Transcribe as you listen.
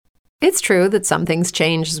It's true that some things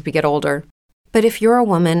change as we get older. But if you're a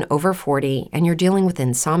woman over 40 and you're dealing with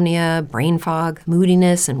insomnia, brain fog,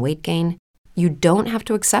 moodiness, and weight gain, you don't have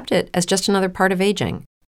to accept it as just another part of aging.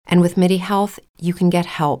 And with MIDI Health, you can get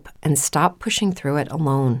help and stop pushing through it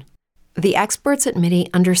alone. The experts at MIDI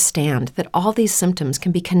understand that all these symptoms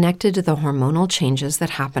can be connected to the hormonal changes that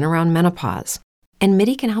happen around menopause, and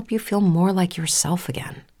MIDI can help you feel more like yourself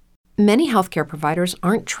again. Many healthcare providers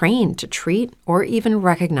aren't trained to treat or even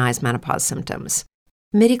recognize menopause symptoms.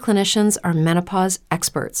 MIDI clinicians are menopause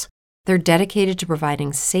experts. They're dedicated to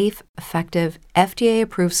providing safe, effective,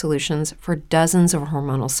 FDA-approved solutions for dozens of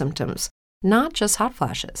hormonal symptoms, not just hot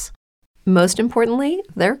flashes. Most importantly,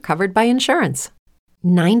 they're covered by insurance.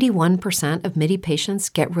 91% of MIDI patients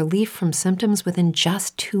get relief from symptoms within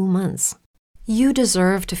just 2 months. You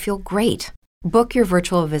deserve to feel great. Book your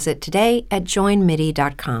virtual visit today at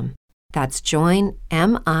joinmidi.com. That's joinmidi.com.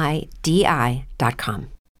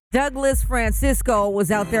 Douglas Francisco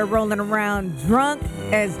was out there rolling around drunk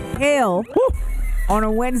as hell on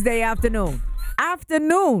a Wednesday afternoon.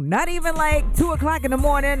 Not even like 2 o'clock in the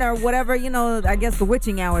morning or whatever, I guess the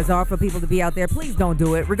witching hours are for people to be out there. Please don't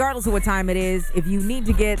do it, regardless of what time it is. If you need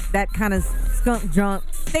to get that kind of skunk drunk,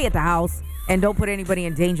 stay at the house and don't put anybody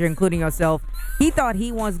in danger, including yourself. He thought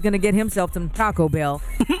he was going to get himself some Taco Bell.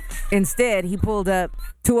 Instead, he pulled up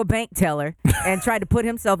to a bank teller and tried to put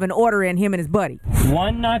himself an order in, him and his buddy.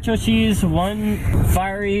 1 nacho cheese, 1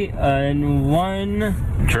 fiery, and 1...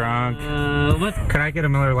 Drunk. Can I get a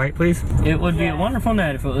Miller Lite, please? It would be a wonderful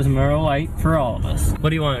night if it was a Miller Lite for all of us.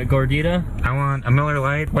 What do you want, a gordita? I want a Miller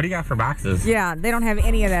Lite. What do you got for boxes? Yeah, they don't have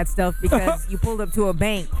any of that stuff because you pulled up to a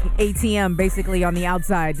bank ATM basically on the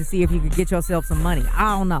outside to see if you could get yourself some money.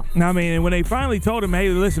 I don't know. I mean, and when they finally told him, hey,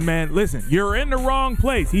 listen, you're in the wrong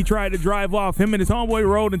place. He tried to drive off. Him and his homeboy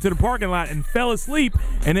rode into the parking lot and fell asleep.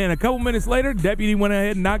 And then a couple minutes later, deputy went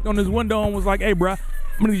ahead and knocked on his window and was like, hey, bruh,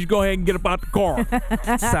 I'm going to just go ahead and get up out the car.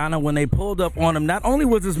 Sana, when they pulled up on him, not only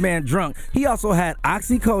was this man drunk, he also had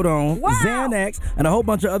Oxycodone, Xanax, and a whole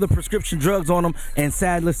bunch of other prescription drugs on him. And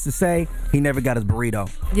sadness to say, he never got his burrito.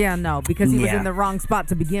 Yeah, no, because he was in the wrong spot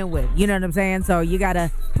to begin with. You know what I'm saying? So you got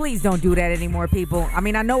to, please don't do that anymore, people. I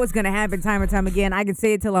mean, I know it's going to happen time and time again. I can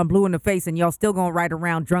say it till I'm blue in the face, and y'all still going to ride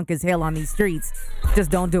around drunk as hell on these streets.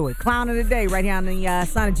 Just don't do it. Clown of the day right here on the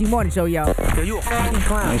Sana G Morning Show, y'all. Yo, you a fucking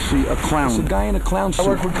clown. I see a clown. It's a guy in a clown suit. I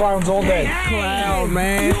work with clowns all day. Clown,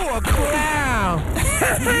 man. You a clown.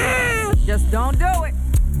 Just don't do it.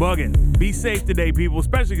 Bugging. Be safe today, people,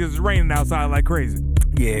 especially because it's raining outside like crazy.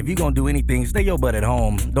 Yeah, if you're going to do anything, stay your butt at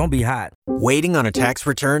home. Don't be hot. Waiting on a tax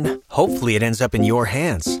return? Hopefully it ends up in your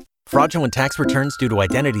hands. Fraudulent tax returns due to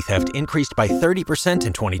identity theft increased by 30%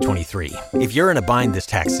 in 2023. If you're in a bind this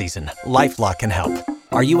tax season, LifeLock can help.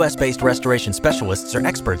 Our U.S.-based restoration specialists are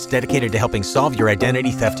experts dedicated to helping solve your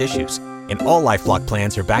identity theft issues. And all LifeLock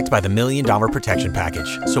plans are backed by the $1 Million Protection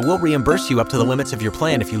Package. So we'll reimburse you up to the limits of your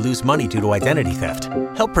plan if you lose money due to identity theft.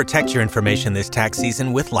 Help protect your information this tax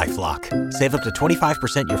season with LifeLock. Save up to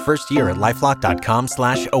 25% your first year at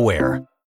LifeLock.com/aware.